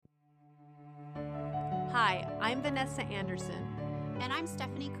Hi, I'm Vanessa Anderson. And I'm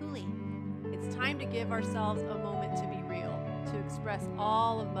Stephanie Cooley. It's time to give ourselves a moment to be real, to express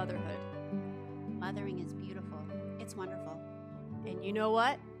all of motherhood. Mothering is beautiful. It's wonderful. And you know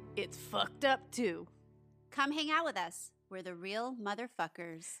what? It's fucked up too. Come hang out with us. We're the Real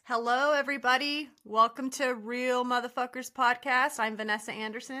Motherfuckers. Hello, everybody. Welcome to Real Motherfuckers Podcast. I'm Vanessa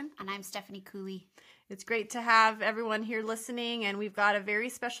Anderson. And I'm Stephanie Cooley. It's great to have everyone here listening, and we've got a very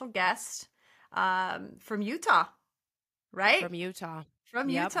special guest from Utah, right? From Utah. From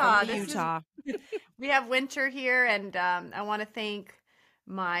Yep, Utah. From Utah. We have Winter here, and I want to thank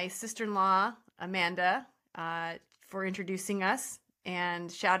my sister-in-law, Amanda, for introducing us,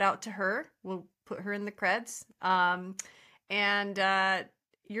 and shout out to her. We'll put her in the creds. And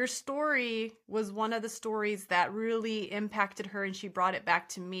your story was one of the stories that really impacted her, and she brought it back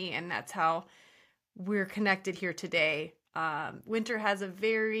to me, and that's how we're connected here today. Winter has a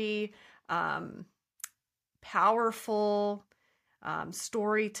very powerful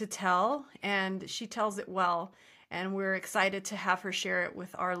story to tell, and she tells it well, and we're excited to have her share it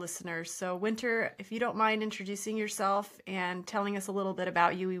with our listeners. So Winter, if you don't mind introducing yourself and telling us a little bit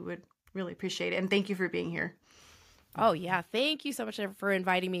about you, we would really appreciate it. And thank you for being here. Oh, yeah. Thank you so much for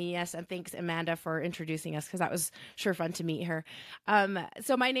inviting me. Yes. And thanks, Amanda, for introducing us, because that was sure fun to meet her.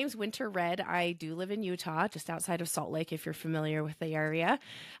 So my name's Winter Red. I do live in Utah, just outside of Salt Lake, if you're familiar with the area.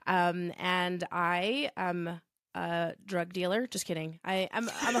 And I am a drug dealer. Just kidding. I'm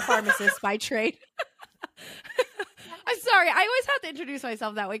a pharmacist by trade. I'm sorry. I always have to introduce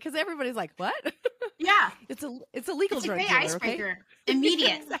myself that way because everybody's like, what? Yeah. It's a legal drug great dealer. icebreaker. Okay?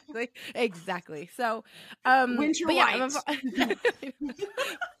 Immediate. Exactly. So, Winter but yeah, White.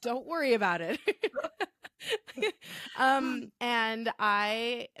 Don't worry about it. And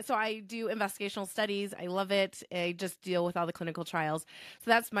I do investigational studies. I love it. I just deal with all the clinical trials.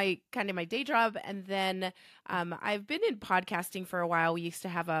 So that's my day job. And then, I've been in podcasting for a while. We used to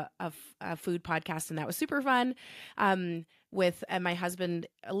have a food podcast, and that was super fun. With my husband,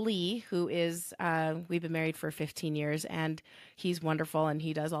 Lee, who is, we've been married for 15 years, and he's wonderful, and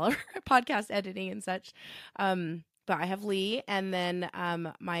he does all of our podcast editing and such. But I have Lee, and then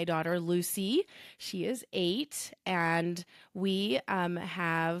my daughter, Lucy. She is 8, and we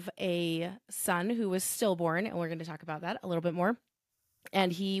have a son who was stillborn, and we're going to talk about that a little bit more.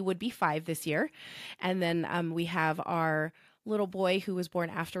 And he would be 5 this year. And then we have our little boy who was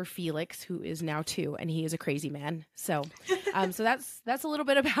born after Felix, who is now 2, and he is a crazy man. So, so that's a little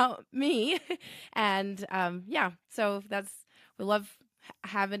bit about me. And so we love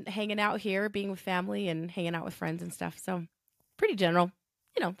hanging out here, being with family and hanging out with friends and stuff. So pretty general,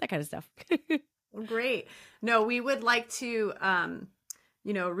 that kind of stuff. Well, great. No, we would like to,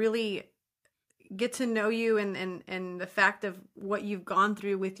 really get to know you and the fact of what you've gone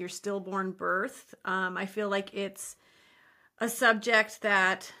through with your stillborn birth. I feel like it's a subject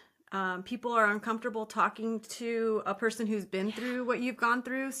that people are uncomfortable talking to a person who's been through what you've gone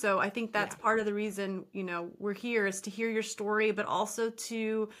through. So I think that's part of the reason, we're here, is to hear your story, but also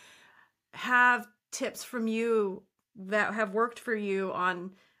to have tips from you that have worked for you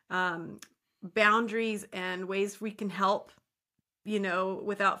on boundaries and ways we can help,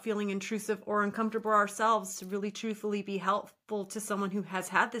 without feeling intrusive or uncomfortable ourselves, to really truthfully be helpful to someone who has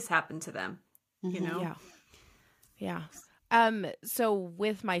had this happen to them, Yeah. So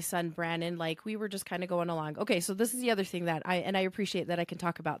with my son, Brandon, we were just kind of going along. Okay. So this is the other thing that I appreciate that I can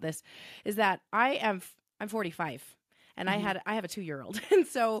talk about this, is that I'm 45, and I have a 2-year-old. And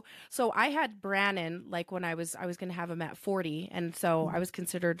so I had Brandon, when I was going to have him at 40. And so I was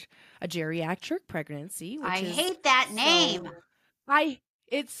considered a geriatric pregnancy. I hate that name.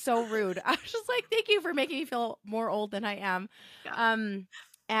 It's so rude. I was just like, thank you for making me feel more old than I am. Yeah.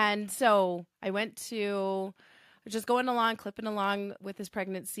 And so I went to just going along, clipping along with this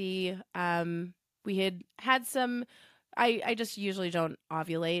pregnancy. We had some, I just usually don't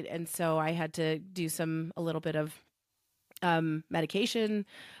ovulate. And so I had to do a little bit of medication,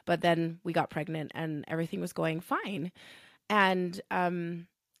 but then we got pregnant and everything was going fine. And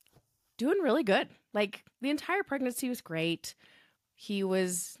doing really good. The entire pregnancy was great. He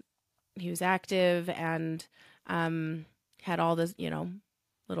was active and had all this,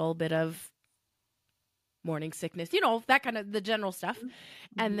 little bit of morning sickness, that kind of the general stuff.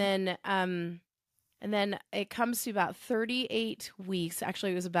 Mm-hmm. And then it comes to about 38 weeks.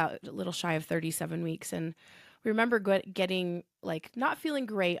 Actually, it was about a little shy of 37 weeks. And we remember getting not feeling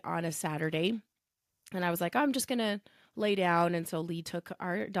great on a Saturday. And I was like, I'm just going to lay down. And so Lee took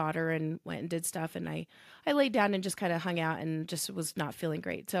our daughter and went and did stuff. And I laid down and just kind of hung out and just was not feeling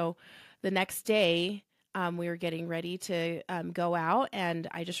great. So the next day, we were getting ready to go out. And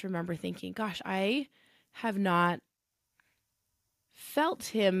I just remember thinking, gosh, I have not felt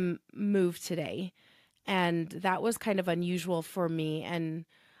him move today. And that was kind of unusual for me. And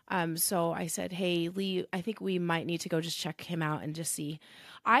so I said, hey, Lee, I think we might need to go just check him out and just see.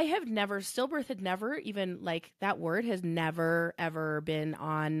 I have never, stillbirth had never even, like, that word has never, ever been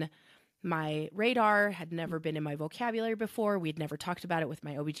on my radar, had never been in my vocabulary before. We'd never talked about it with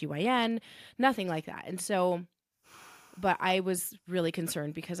my OBGYN, nothing like that. And so, but I was really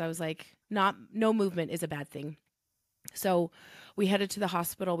concerned because I was like, no movement is a bad thing. So we headed to the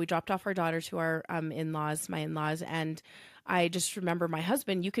hospital. We dropped off our daughter to our in-laws, my in-laws. And I just remember my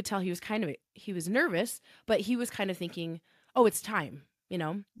husband, you could tell he was nervous, but he was kind of thinking, oh, it's time,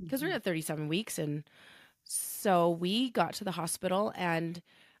 because we're at 37 weeks. And so we got to the hospital and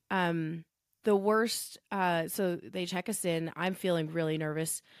the worst, so they check us in. I'm feeling really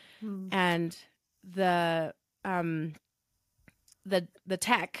nervous. And the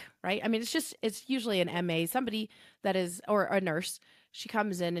tech, right? I mean, it's usually an MA, somebody that is, or a nurse. She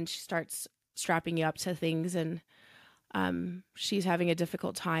comes in and she starts strapping you up to things. And she's having a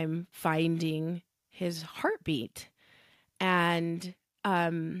difficult time finding his heartbeat. And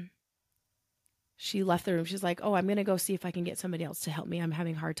she left the room. She's like, oh, I'm going to go see if I can get somebody else to help me. I'm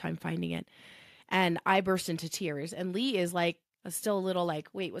having a hard time finding it. And I burst into tears. And Lee is like, still a little like,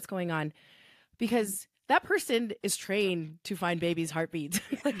 wait, what's going on? Because that person is trained to find babies' heartbeats.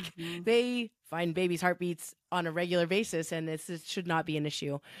 Like, they find babies' heartbeats on a regular basis, and it should not be an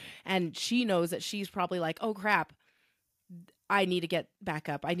issue. And she knows that she's probably like, oh, crap, I need to get back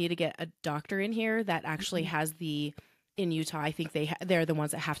up. I need to get a doctor in here that actually has in Utah, I think they're the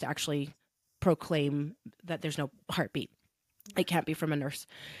ones that have to actually proclaim that there's no heartbeat. It can't be from a nurse.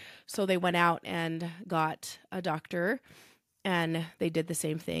 So they went out and got a doctor, and they did the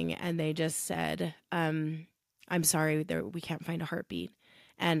same thing. And they just said, I'm sorry, we can't find a heartbeat.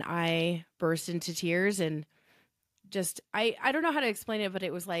 And I burst into tears and just, I don't know how to explain it, but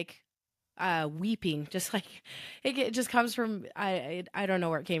it was like weeping, just like it just comes from, I don't know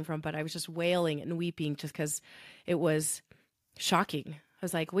where it came from, but I was just wailing and weeping just because it was shocking. I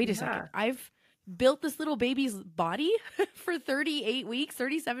was like, wait a second, I've built this little baby's body for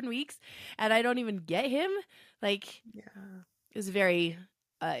 37 weeks, and I don't even get him. Like, it was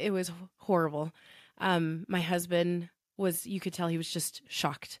it was horrible. My husband you could tell he was just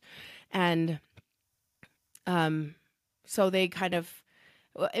shocked. And so they kind of,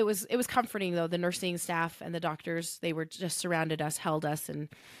 it was comforting though. The nursing staff and the doctors, they were just surrounded us, held us, and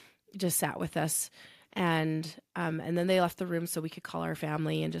just sat with us. And then they left the room so we could call our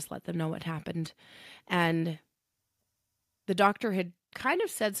family and just let them know what happened. And the doctor had kind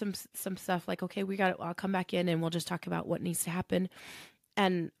of said some stuff like, okay, I'll come back in and we'll just talk about what needs to happen.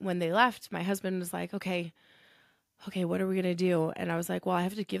 And when they left, my husband was like, okay, what are we going to do? And I was like, well, I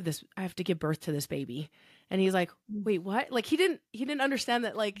have to give birth to this baby. And he's like, wait, what? Like, he didn't understand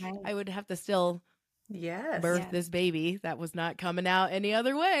that, like, right. I would have to still birth this baby that was not coming out any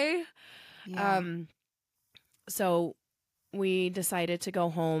other way. Yeah. So we decided to go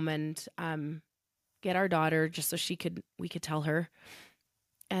home and get our daughter just so we could tell her.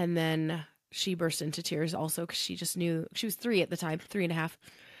 And then she burst into tears also because she just knew, she was 3 at the time, 3.5.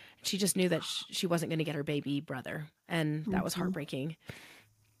 She just knew that she wasn't going to get her baby brother. And that was heartbreaking.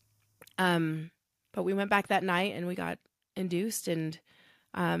 But we went back that night and we got induced, and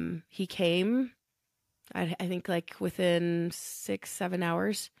he came, I think like within 6-7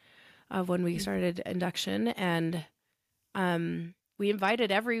 hours of when we started induction. And we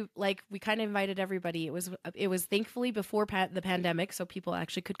invited we kind of invited everybody. It was thankfully before the pandemic, so people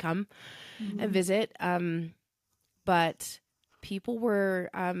actually could come and visit. But people were,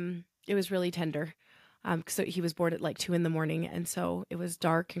 it was really tender. So he was born at like 2 a.m. And so it was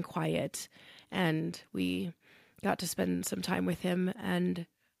dark and quiet, and we got to spend some time with him, and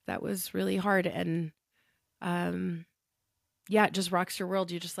that was really hard. And, it just rocks your world.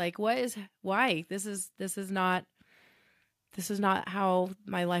 You're just like, why? This is not how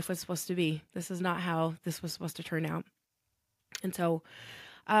my life was supposed to be. This is not how this was supposed to turn out. And so,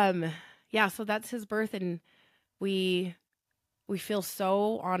 so that's his birth, and we feel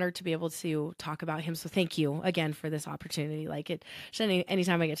so honored to be able to talk about him. So thank you again for this opportunity. Like,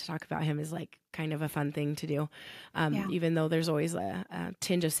 anytime I get to talk about him is like kind of a fun thing to do. Even though there's always a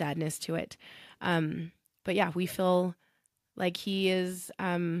tinge of sadness to it. But yeah, we feel like he is,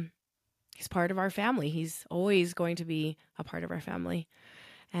 he's part of our family. He's always going to be a part of our family.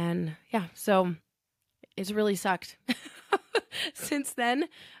 And yeah, so it's really sucked since then.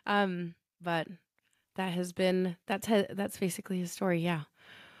 But that's basically his story. Yeah.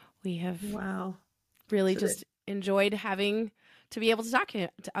 We have really just enjoyed having to be able to talk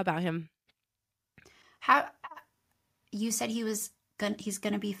about him. How you said he's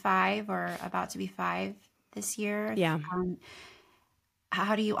gonna be 5 or about to be 5 this year. Yeah.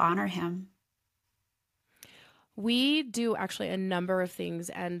 How do you honor him? We do actually a number of things.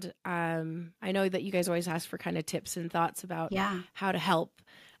 And I know that you guys always ask for kind of tips and thoughts about Yeah. how to help.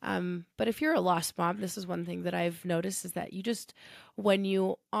 But if you're a lost mom, this is one thing that I've noticed is that you just, when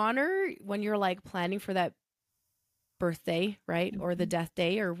you're like planning for that birthday, right? Or the death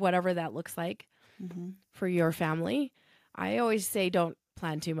day or whatever that looks like for your family, I always say don't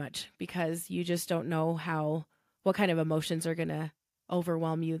plan too much because you just don't know what kind of emotions are going to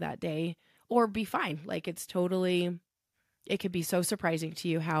overwhelm you that day or be fine. Like it could be so surprising to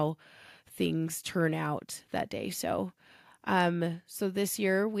you how things turn out that day. So this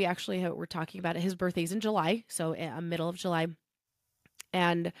year we actually we're talking about it. His birthday's in July, so middle of July,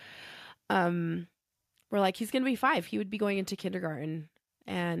 and we're like, he's gonna be 5. He would be going into kindergarten,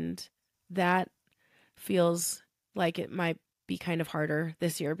 and that feels like it might be kind of harder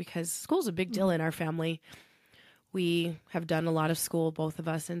this year because school's a big deal in our family. We have done a lot of school, both of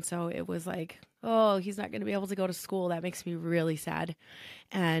us, and so it was like, oh, he's not going to be able to go to school. That makes me really sad,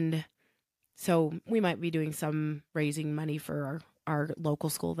 and so we might be doing some raising money for our local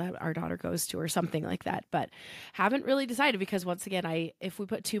school that our daughter goes to or something like that. But haven't really decided because once again, if we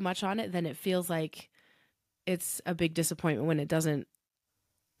put too much on it, then it feels like it's a big disappointment when it doesn't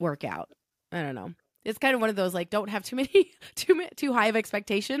work out. I don't know. It's kind of one of those like don't have too high of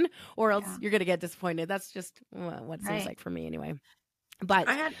expectation or else you're going to get disappointed. That's just what it seems like for me anyway. But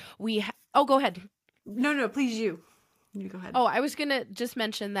go ahead. No, please you go ahead. Oh, I was going to just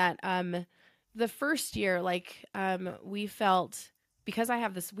mention that the first year, like we felt because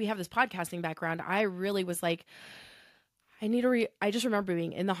we have this podcasting background, I really was like, I just remember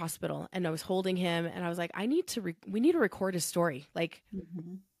being in the hospital and I was holding him and I was like, we need to record his story. Like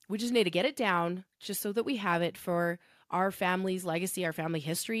we just need to get it down just so that we have it for our family's legacy, our family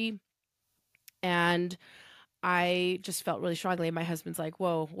history. And I just felt really strongly. And my husband's like,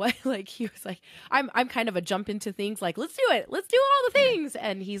 whoa, what? Like he was like, I'm kind of a jump into things like, let's do it. Let's do all the things.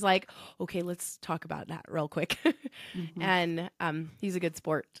 And he's like, okay, let's talk about that real quick. And he's a good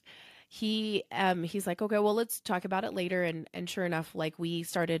sport. He's like, okay, well, let's talk about it later. And sure enough, like we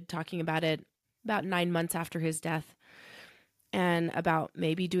started talking about it about 9 months after his death and about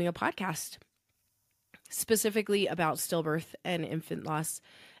maybe doing a podcast specifically about stillbirth and infant loss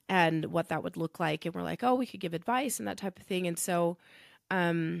and what that would look like. And we're like, oh, we could give advice and that type of thing. And so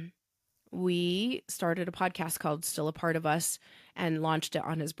we started a podcast called Still a Part of Us and launched it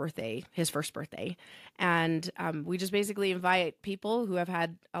on his first birthday. And we just basically invite people who have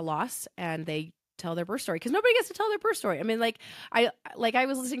had a loss and they tell their birth story because nobody gets to tell their birth story. I mean, I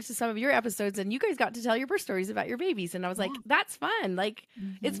was listening to some of your episodes and you guys got to tell your birth stories about your babies. And I was like, that's fun. Like,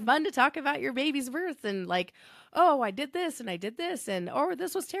 it's fun to talk about your baby's birth and like, oh, I did this and I did this and, oh,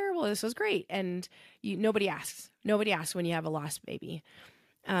 this was terrible. This was great. And nobody asks when you have a lost baby.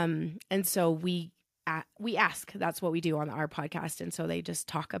 And so we ask, that's what we do on our podcast. And so they just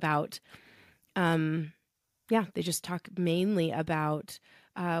talk about, they just talk mainly about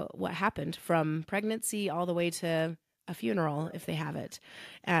what happened from pregnancy all the way to a funeral if they have it.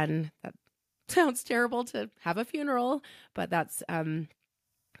 And that sounds terrible to have a funeral, but that's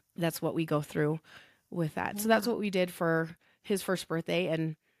what we go through with that. So that's what we did for his first birthday.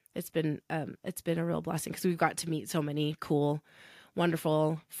 And it's been a real blessing because we've got to meet so many cool,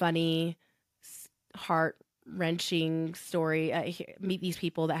 wonderful, funny, heart-wrenching story. Meet these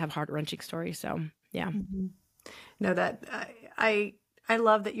people that have heart-wrenching stories. So yeah. No, that I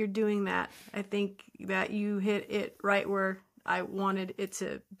love that you're doing that. I think that you hit it right where I wanted it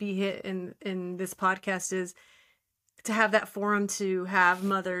to be hit in this podcast is to have that forum to have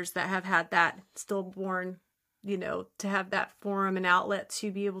mothers that have had that stillborn, to have that forum and outlet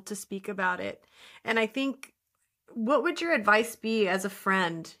to be able to speak about it. And I think, what would your advice be as a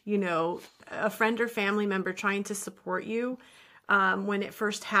friend, a friend or family member trying to support you when it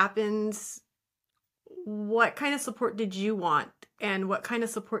first happens? What kind of support did you want? And what kind of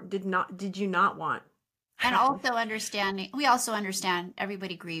support did you not want? And also we also understand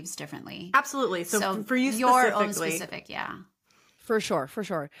everybody grieves differently. Absolutely. So for you your own specific, yeah. For sure.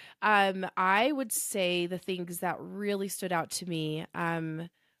 I would say the things that really stood out to me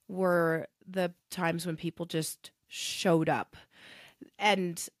were the times when people just showed up.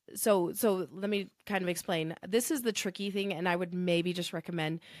 And so let me kind of explain. This is the tricky thing, and I would maybe just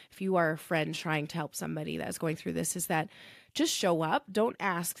recommend if you are a friend trying to help somebody that's going through this, is that just show up. Don't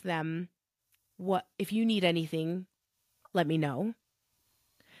ask them if you need anything, let me know.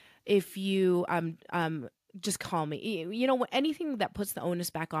 If you just call me. You know, anything that puts the onus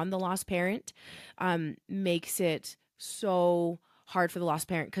back on the lost parent makes it so hard for the lost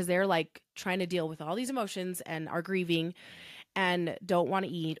parent, because they're like trying to deal with all these emotions and are grieving and don't want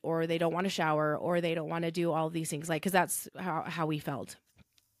to eat, or they don't want to shower, or they don't want to do all these things, like, because that's how we felt.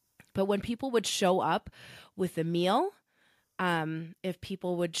 But when people would show up with a meal, if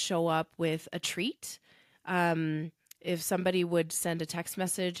people would show up with a treat, if somebody would send a text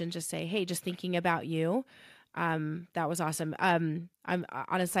message and just say, hey, just thinking about you, that was awesome. I'm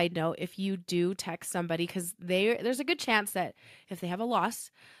on a side note, if you do text somebody, because there's a good chance that if they have a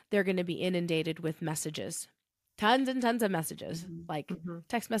loss, they're going to be inundated with messages, tons and tons of messages, like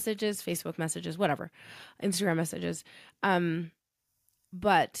text messages, Facebook messages, whatever, Instagram messages.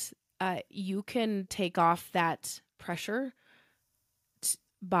 But you can take off that pressure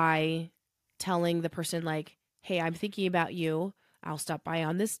by telling the person, like, hey, I'm thinking about you. I'll stop by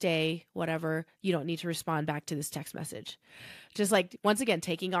on this day, whatever. You don't need to respond back to this text message. Just like, once again,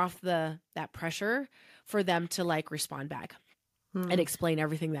 taking off that pressure for them to like respond back and explain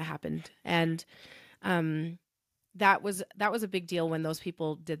everything that happened. And that was a big deal when those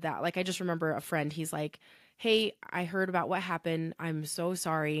people did that. Like, I just remember a friend, he's like, hey, I heard about what happened. I'm so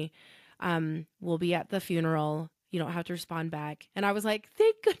sorry. We'll be at the funeral. You don't have to respond back. And I was like,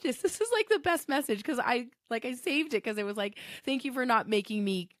 thank goodness. This is like the best message, because I saved it, because it was like, thank you for not making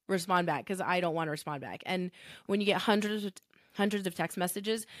me respond back, because I don't want to respond back. And when you get hundreds of text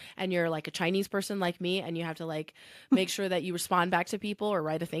messages and you're like a Chinese person like me, and you have to like make sure that you respond back to people or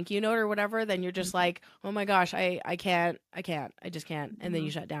write a thank you note or whatever, then you're just like, oh my gosh, I just can't. And then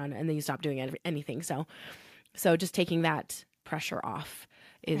you shut down, and then you stop doing anything. So just taking that pressure off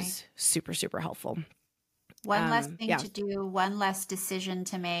is super, super helpful. One less thing to do, one less decision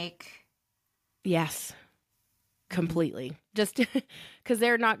to make. Yes, completely. Just because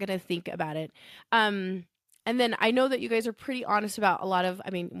they're not going to think about it. And then I know that you guys are pretty honest about a lot of,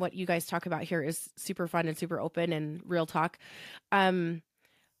 what you guys talk about here is super fun and super open and real talk.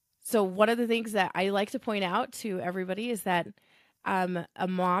 So one of the things that I like to point out to everybody is that a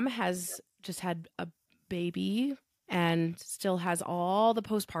mom has just had a baby and still has all the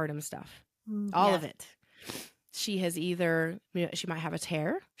postpartum stuff, all of it. She has either, she might have a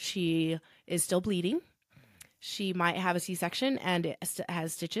tear. She is still bleeding. She might have a C-section and it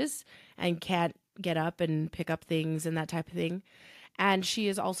has stitches and can't get up and pick up things and that type of thing. And she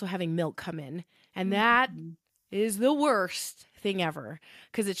is also having milk come in. And that is the worst thing ever,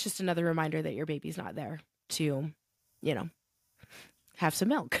 because it's just another reminder that your baby's not there to, have some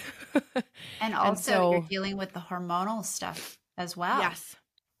milk. And also you're dealing with the hormonal stuff as well. Yes.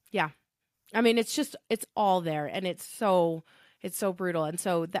 Yeah. It's all there, and it's so brutal. And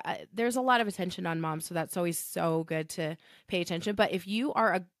so there's a lot of attention on moms. So that's always so good to pay attention. But if you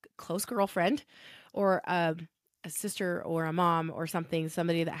are a close girlfriend or a sister or a mom or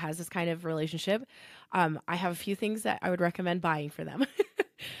somebody that has this kind of relationship, I have a few things that I would recommend buying for them.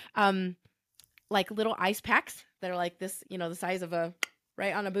 Like little ice packs that are like this, the size of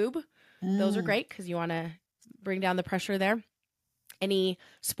right on a boob. Those are great because you want to bring down the pressure there. Any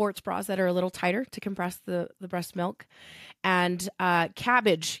sports bras that are a little tighter to compress the breast milk. And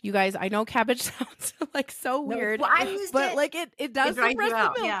cabbage. You guys, I know cabbage sounds like so weird, but like it does compress the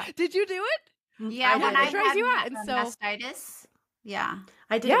milk. Yeah. Did you do it? Yeah, when I dries you out. And so mastitis. Yeah.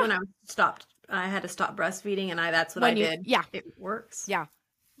 I did when I was stopped. I had to stop breastfeeding, and that's what I did. Yeah. It works. Yeah.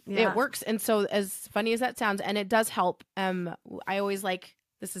 It works. And so, as funny as that sounds, and it does help. I always like,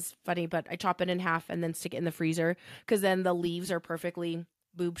 this is funny, but I chop it in half and then stick it in the freezer, because then the leaves are perfectly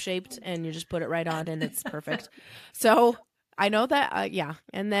boob shaped and you just put it right on and it's perfect. So I know that,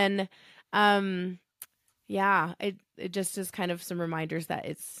 And then, it just is kind of some reminders that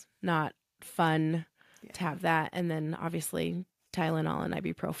it's not fun to have that. And then obviously Tylenol and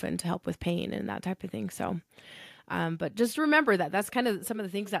ibuprofen to help with pain and that type of thing. So, but just remember that that's kind of some of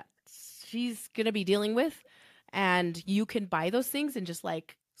the things that she's going to be dealing with. And you can buy those things and just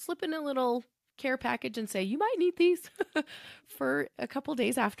like slip in a little care package and say, you might need these for a couple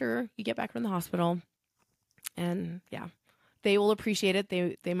days after you get back from the hospital. And they will appreciate it.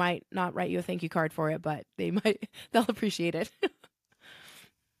 They might not write you a thank you card for it, but they'll appreciate it.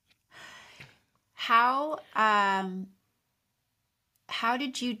 How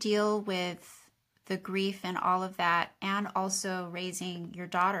did you deal with the grief and all of that, and also raising your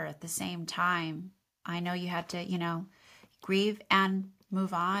daughter at the same time? I know you had to, grieve and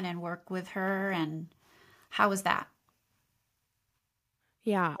move on and work with her. And how was that?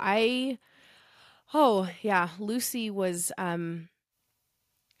 Yeah, Lucy was,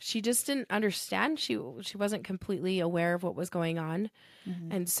 she just didn't understand. She wasn't completely aware of what was going on.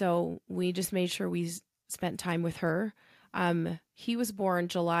 Mm-hmm. And so we just made sure we spent time with her. He was born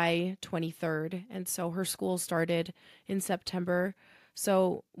July 23rd, and so her school started in September.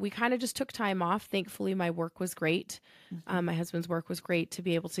 So we kind of just took time off. Thankfully, my work was great. My husband's work was great to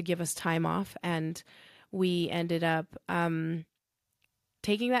be able to give us time off, and we ended up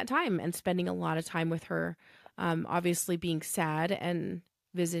taking that time and spending a lot of time with her. Obviously, being sad and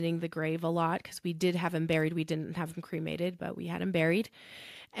visiting the grave a lot because we did have him buried. We didn't have him cremated, but we had him buried,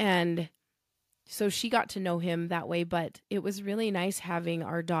 and so she got to know him that way. But it was really nice having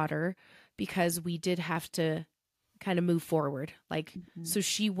our daughter because we did have to kind of move forward. Like, so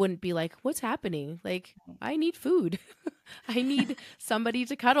she wouldn't be like, what's happening? Like, I need food. I need somebody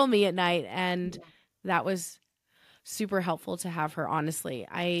to cuddle me at night. And that was super helpful to have her. Honestly,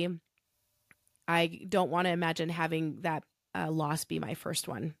 I don't want to imagine having that loss be my first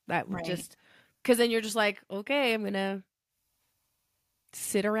one. That would just, because then you're just like, okay, I'm going to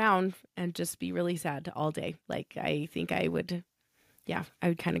sit around and just be really sad all day. Like, I think I would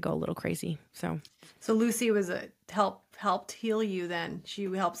kind of go a little crazy. So Lucy was helped heal you then. She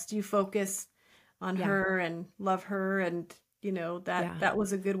helps you focus on her and love her. And, that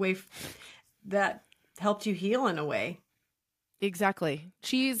was a good way that helped you heal in a way. Exactly.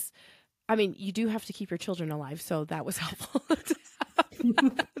 You do have to keep your children alive. So that was helpful.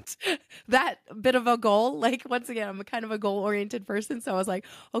 That bit of a goal. Like, once again, I'm kind of a goal oriented person. So I was like,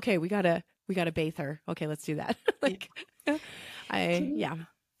 okay, we gotta bathe her. Okay, let's do that.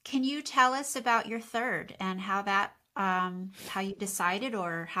 Can you tell us about your third and how that, how you decided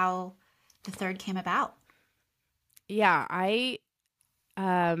or how the third came about? Yeah, I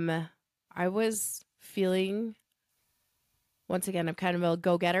was feeling, once again, I'm kind of a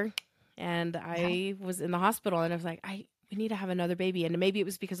go-getter, and I was in the hospital and I was like, we need to have another baby. And maybe it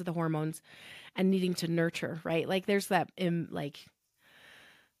was because of the hormones and needing to nurture, right? Like, there's that, I'm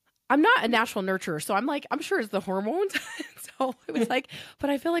not a natural nurturer, so I'm sure it's the hormones. So it was like, but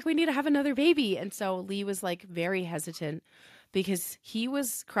I feel like we need to have another baby. And so Lee was like very hesitant because he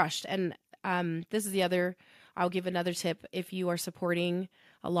was crushed. And this is I'll give another tip. If you are supporting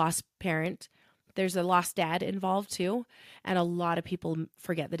a lost parent, there's a lost dad involved too. And a lot of people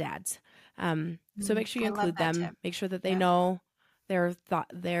forget the dads. So make sure you include them. Tip. Make sure that they know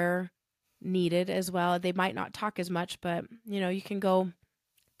they're needed as well. They might not talk as much, but you can go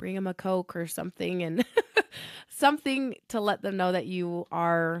bring them a Coke or something and something to let them know that you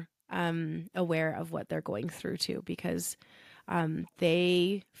are aware of what they're going through too, because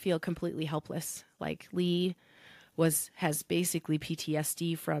they feel completely helpless. Like, Lee has basically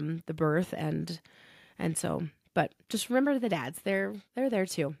PTSD from the birth, and so, but just remember the dads, they're there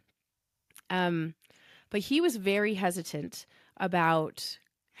too. But he was very hesitant about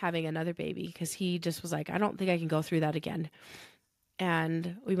having another baby because he just was like, I don't think I can go through that again.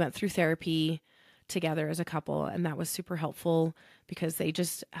 And we went through therapy together as a couple, and that was super helpful because they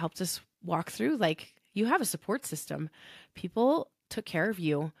just helped us walk through, like, you have a support system. People took care of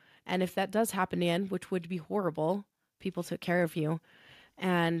you. And if that does happen again, which would be horrible, people took care of you.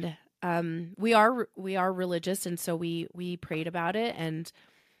 And we are religious, and so we prayed about it and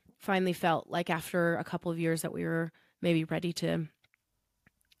finally felt like after a couple of years that we were maybe ready to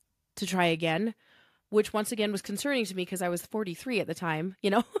try again. Which once again was concerning to me because I was 43 at the time,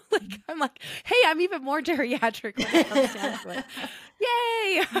 like, I'm like, hey, I'm even more geriatric when it comes down to it.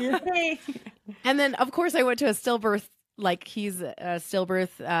 Yay! And then of course I went to a stillbirth, like, he's a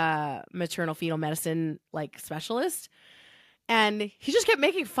stillbirth, maternal fetal medicine, like, specialist. And he just kept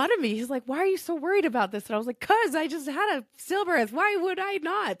making fun of me. He's like, why are you so worried about this? And I was like, cause I just had a stillbirth. Why would I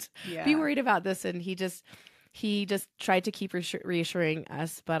not be worried about this? And he just tried to keep reassuring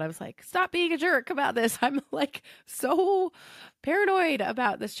us, but I was like, stop being a jerk about this. I'm like so paranoid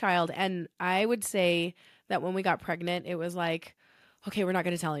about this child. And I would say that when we got pregnant, it was like, okay, we're not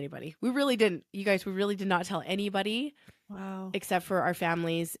going to tell anybody. We really didn't. You guys, we really did not tell anybody. Wow. Except for our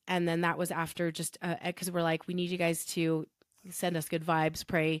families. And then that was after just, because we're like, we need you guys to send us good vibes,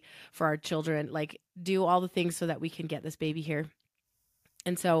 pray for our children, like, do all the things so that we can get this baby here.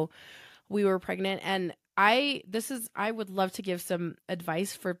 And so we were pregnant, and I would love to give some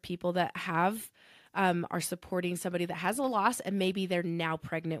advice for people that are supporting somebody that has a loss, and maybe they're now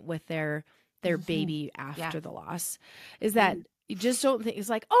pregnant with their baby after the loss, is that you just don't think it's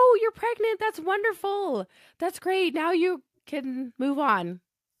like, oh, you're pregnant. That's wonderful. That's great. Now you can move on.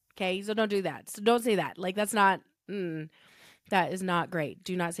 Okay. So don't do that. So don't say that. Like, that's not, that is not great.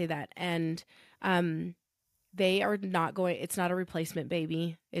 Do not say that. And, they are not going, it's not a replacement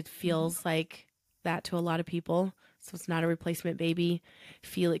baby. It feels like that to a lot of people. So it's not a replacement baby.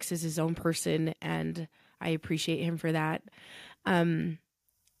 Felix is his own person, and I appreciate him for that. And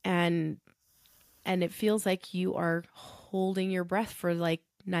and it feels like you are holding your breath for like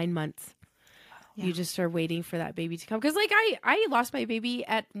 9 months. Yeah. You just are waiting for that baby to come. Because like I lost my baby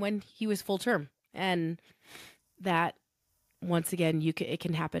when he was full term, and that once again it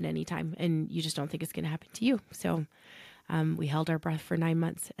can happen anytime, and you just don't think it's going to happen to you. So we held our breath for 9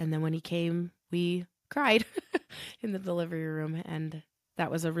 months, and then when he came, we cried in the delivery room, and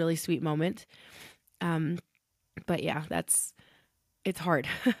that was a really sweet moment. But yeah, it's hard.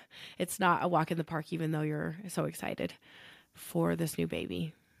 It's not a walk in the park, even though you're so excited for this new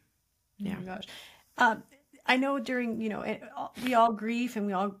baby. Yeah. Oh my gosh. I know during, we all grieve, and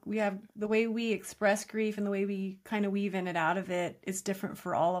we have the way we express grief and the way we kind of weave in and out of it is different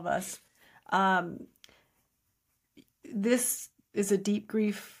for all of us. This is a deep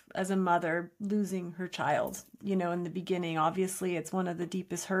grief as a mother losing her child. In the beginning, obviously it's one of the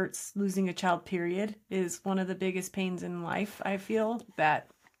deepest hurts. Losing a child, period, is one of the biggest pains in life. I feel that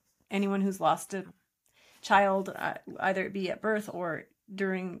anyone who's lost a child, either it be at birth or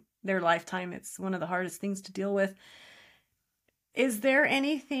during their lifetime, it's one of the hardest things to deal with. Is there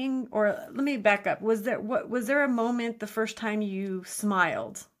anything, or let me back up. Was there a moment the first time you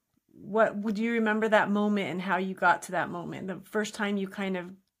smiled? What would you remember that moment and how you got to that moment? The first time you kind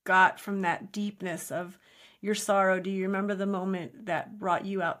of got from that deepness of your sorrow, do you remember the moment that brought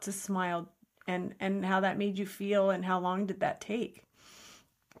you out to smile, and how that made you feel, and how long did that take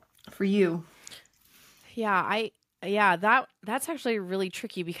for you? That's actually really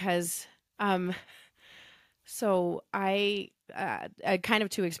tricky because so I kind of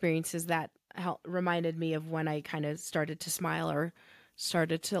two experiences that reminded me of when I kind of started to smile or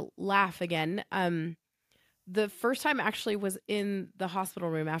started to laugh again. The first time actually was in the hospital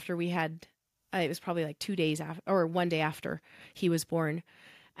room after we had, it was probably like 2 days after, or 1 day after he was born.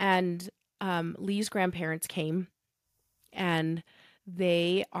 And Lee's grandparents came, and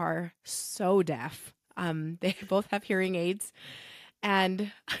they are so deaf. They both have hearing aids,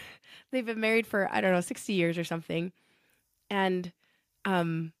 and they've been married for, I don't know, 60 years or something. And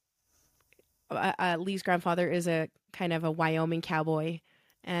Lee's grandfather is a kind of a Wyoming cowboy,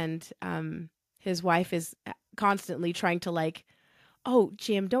 and his wife is constantly trying to like, oh,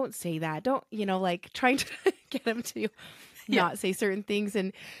 Jim, don't say that. Don't, like trying to get him to not say certain things.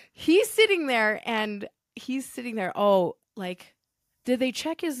 And he's sitting there, oh, like, did they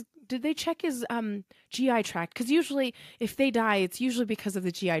check his GI tract? Because usually if they die, it's usually because of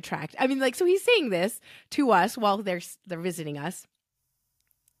the GI tract. I mean, like, so he's saying this to us while they're visiting us.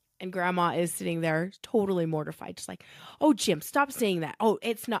 And grandma is sitting there totally mortified, just like, oh, Jim, stop saying that. Oh,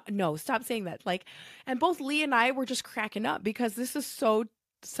 it's not, no, stop saying that. Like, and both Lee and I were just cracking up because this is so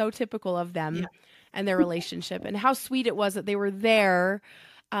typical of them and their relationship, and how sweet it was that they were there,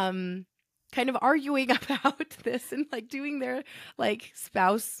 kind of arguing about this and like doing their like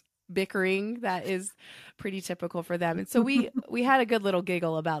spouse bickering that is pretty typical for them. And so we had a good little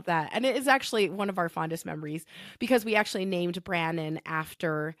giggle about that. And it is actually one of our fondest memories because we actually named Brannon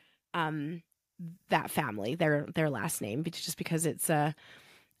after that family, their last name, just because it's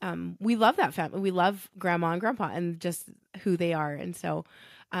we love that family. We love grandma and grandpa and just who they are. And so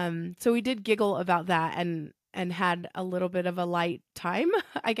we did giggle about that and had a little bit of a light time,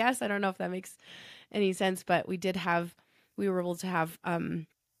 I guess. I don't know if that makes any sense, but we were able to have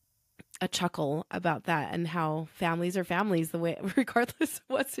a chuckle about that and how families are families the way, regardless of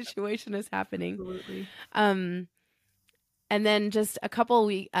what situation is happening. Absolutely. And then just a couple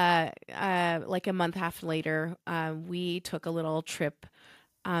weeks, like a month half later, we took a little trip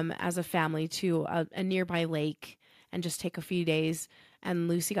as a family to a nearby lake and just take a few days. And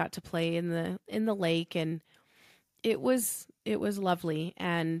Lucy got to play in the lake, and it was lovely.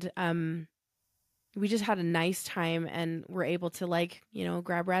 And we just had a nice time, and were able to like,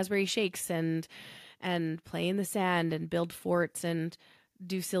 grab raspberry shakes and play in the sand and build forts and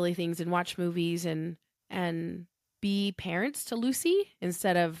do silly things and watch movies and be parents to Lucy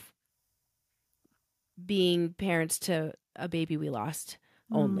instead of being parents to a baby we lost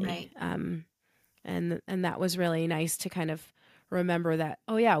only. Right. And that was really nice to kind of remember that,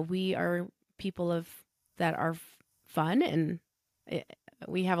 oh yeah, we are people that are fun, and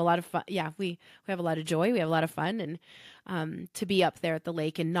we have a lot of fun. Yeah, we have a lot of joy. We have a lot of fun, and to be up there at the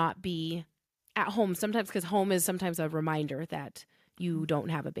lake and not be at home sometimes, because home is sometimes a reminder that you don't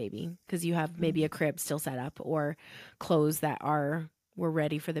have a baby because you have maybe a crib still set up or clothes that were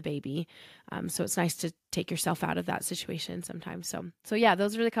ready for the baby. So it's nice to take yourself out of that situation sometimes. So yeah,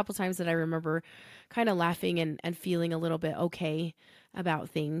 those are the couple times that I remember kind of laughing and feeling a little bit okay about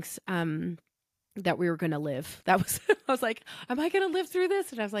things. That we were going to live. That was, I was like, am I going to live through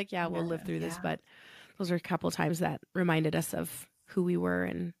this? And I was like, yeah, we'll live through this. But those are a couple of times that reminded us of who we were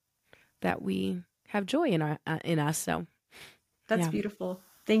and that we have joy in us. So That's yeah. beautiful.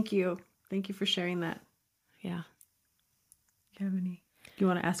 Thank you. Thank you for sharing that. Yeah. Do you have any? Do you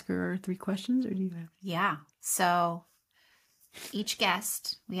want to ask her 3 questions, or do you have? Yeah. So each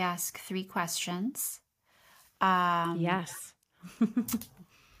guest, we ask 3 questions. Yes.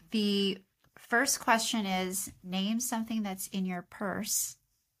 The first question is, name something that's in your purse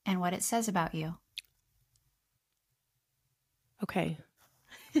and what it says about you. Okay.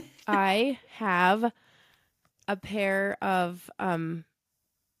 I have a pair of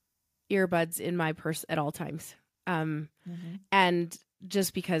earbuds in my purse at all times. And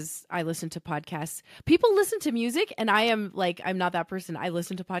just because I listen to podcasts, people listen to music, and I'm not that person. I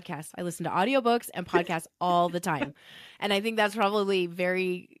listen to podcasts. I listen to audiobooks and podcasts all the time. And I think that's probably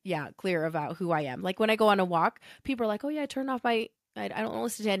very, clear about who I am. Like when I go on a walk, people are like, oh yeah, turn off I don't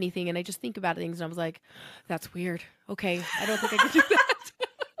listen to anything. And I just think about things. And I was like, that's weird. Okay. I don't think I can do that.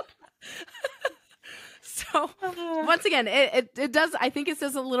 So once again, it does, I think it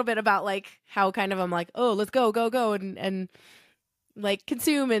says a little bit about like how kind of I'm like, oh, let's go and like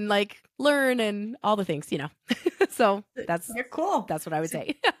consume and like learn and all the things, So You're cool. That's what I would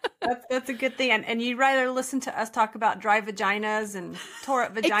say. That's a good thing. And you'd rather listen to us talk about dry vaginas and tore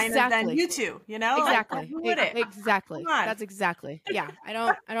up vaginas than you two, Exactly. Like, who would it? Exactly. Come on. That's exactly. Yeah.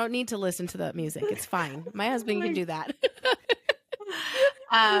 I don't need to listen to the music. It's fine. My husband can do that.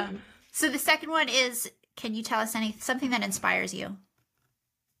 So the second one is, can you tell us something that inspires you?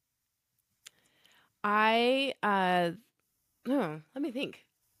 Let me think.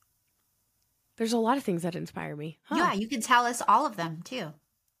 There's a lot of things that inspire me. Huh. Yeah, you can tell us all of them too.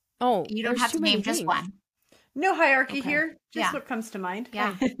 Oh, You don't have to name just one. No hierarchy here. Just Yeah. what comes to mind.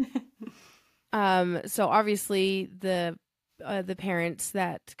 Yeah. So obviously the parents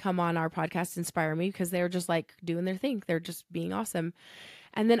that come on our podcast inspire me because they're just like doing their thing. They're just being awesome.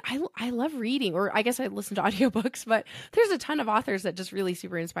 And then I love reading, or I guess I listen to audiobooks, but there's a ton of authors that just really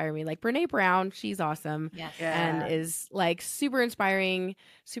super inspire me. Like Brene Brown, she's awesome. Yes. And is like super inspiring,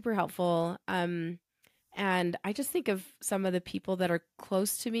 super helpful. And I just think of some of the people that are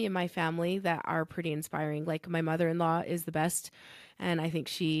close to me in my family that are pretty inspiring. Like my mother-in-law is the best. And I think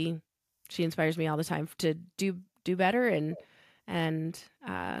she inspires me all the time to do better and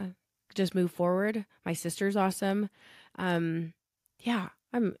just move forward. My sister's awesome.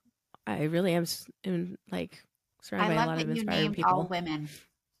 I really am like surrounded by a lot of inspiring people. All women.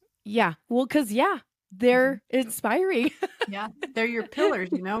 Yeah. Well, because they're inspiring. Yeah. They're your pillars,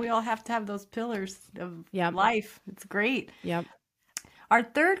 We all have to have those pillars of life. It's great. Yep. Our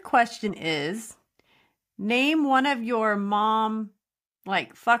third question is, name one of your mom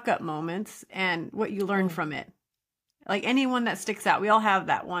like fuck up moments and what you learned from it. Like anyone that sticks out. We all have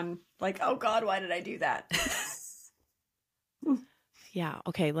that one. Like, oh God, why did I do that? Yeah.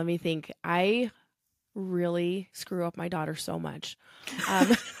 Okay. Let me think. I really screw up my daughter so much.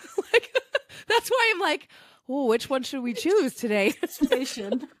 Like, that's why I'm like, oh, which one should we choose today?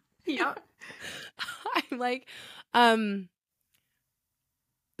 Situation. Yeah. I'm like,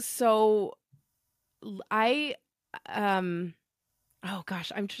 so I, oh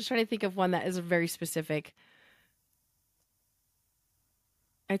gosh, I'm just trying to think of one that is very specific.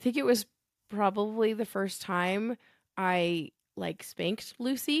 I think it was probably the first time I like spanked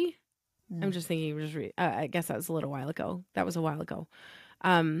Lucy. I'm just thinking, I guess that was a little while ago. That was a while ago.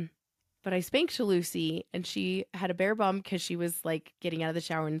 But I spanked Lucy and she had a bare bum because she was like getting out of the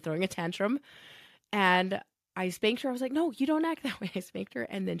shower and throwing a tantrum. And I spanked her. I was like, no, you don't act that way. I spanked her.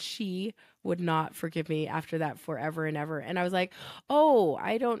 And then she would not forgive me after that forever and ever. And I was like, oh,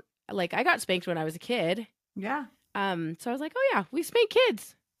 I got spanked when I was a kid. Yeah. So I was like, oh yeah, we spank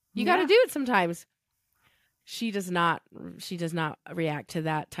kids. You got to do it sometimes. She does not react to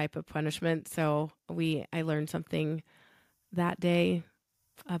that type of punishment. So I learned something that day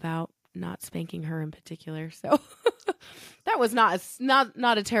about not spanking her in particular. So that was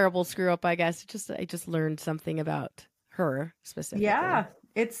not a terrible screw up, I guess. I just learned something about her specifically. Yeah.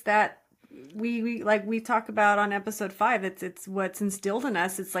 It's that we talk about on episode 5. It's what's instilled in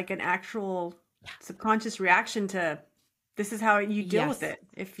us. It's like an actual subconscious reaction to this is how you deal with it.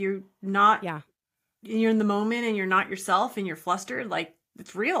 If you're not, you're in the moment and you're not yourself and you're flustered, like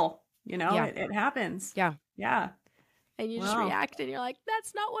it's real, it happens. Yeah. Yeah. And you just react and you're like,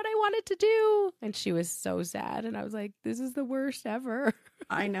 that's not what I wanted to do. And she was so sad. And I was like, this is the worst ever.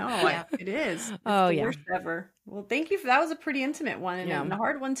 I know. It is. It's the worst ever. Well, thank you. That was a pretty intimate one and a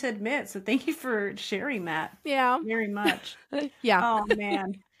hard one to admit. So thank you for sharing that. Yeah. Very much. Yeah. Oh,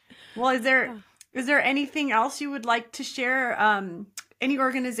 man. Well, is there anything else you would like to share? Any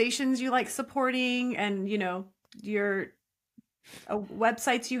organizations you like supporting and, your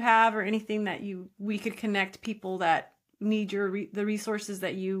websites you have or anything that we could connect people that need the resources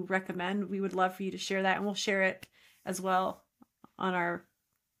that you recommend, we would love for you to share that, and we'll share it as well on our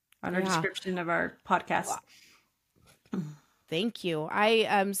description of our podcast. Thank you.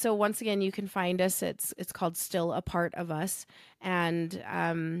 So once again, you can find us. It's called Still a Part of Us,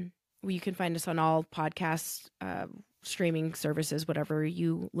 and you can find us on all podcast streaming services, whatever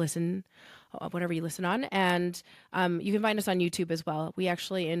you listen on, and you can find us on YouTube as well. We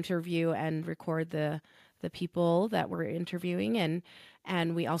actually interview and record the people that we're interviewing,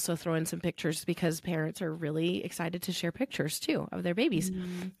 and we also throw in some pictures because parents are really excited to share pictures too of their babies,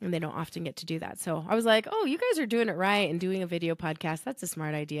 and they don't often get to do that. So I was like, oh, you guys are doing it right and doing a video podcast. That's a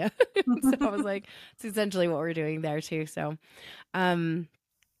smart idea. So I was like, it's essentially what we're doing there too. So,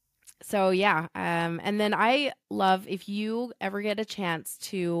 yeah. And then I love, if you ever get a chance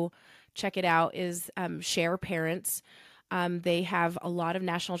to check it out, is Share Parents. They have a lot of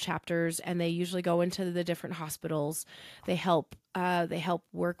national chapters, and they usually go into the different hospitals. They help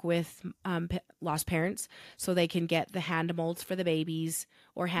work with lost parents so they can get the hand molds for the babies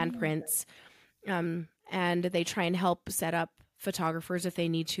or handprints. And they try and help set up photographers if they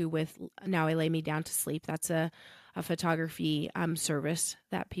need to with Now I Lay Me Down to Sleep. That's a photography service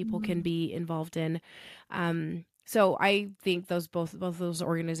that people can be involved in. So I think both of those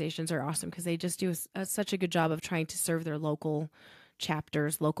organizations are awesome because they just do such a good job of trying to serve their local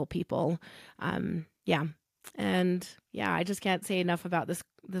chapters, local people. And I just can't say enough about this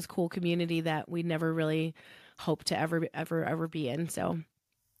cool community that we never really hope to ever be in. So,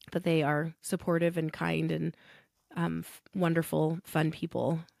 but they are supportive and kind and wonderful, fun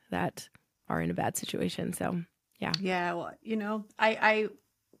people that are in a bad situation. So, yeah. Yeah. Well,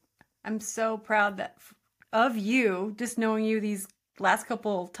 I'm so proud of you, just knowing you these last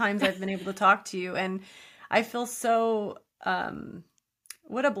couple times I've been able to talk to you. And I feel so,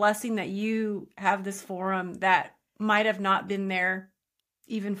 what a blessing that you have this forum that might have not been there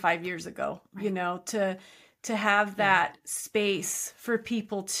even 5 years ago, right. To have that space for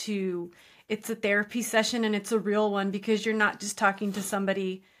people it's a therapy session, and it's a real one, because you're not just talking to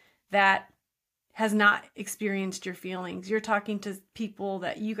somebody that has not experienced your feelings. You're talking to people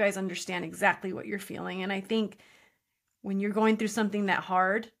that you guys understand exactly what you're feeling. And I think when you're going through something that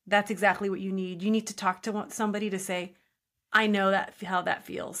hard, that's exactly what you need. You need to talk to somebody to say, I know how that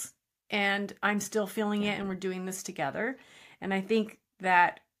feels, and I'm still feeling it, and we're doing this together. And I think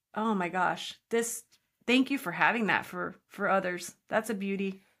that, oh my gosh, thank you for having that for others. That's a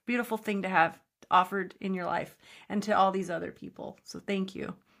beautiful thing to have offered in your life and to all these other people. So thank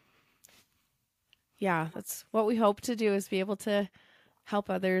you. Yeah, that's what we hope to do, is be able to help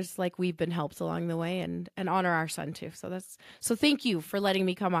others like we've been helped along the way, and honor our son too. So thank you for letting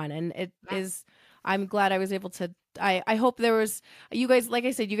me come on. And I'm glad I was able to, I hope you guys, like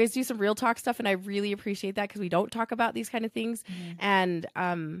I said, you guys do some real talk stuff, and I really appreciate that, because we don't talk about these kind of things. And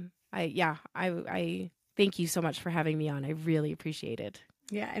I thank you so much for having me on. I really appreciate it.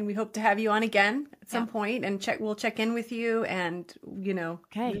 Yeah, and we hope to have you on again at some point, and we'll check in with you, and we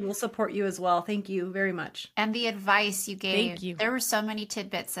will support you as well. Thank you very much. And the advice you gave, there were so many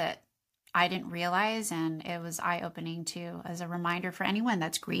tidbits that I didn't realize, and it was eye-opening too, as a reminder for anyone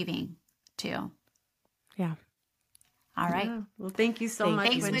that's grieving too. Yeah. All right. Yeah. Well, thank you so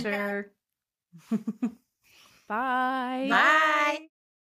much, Winter. Bye. Bye.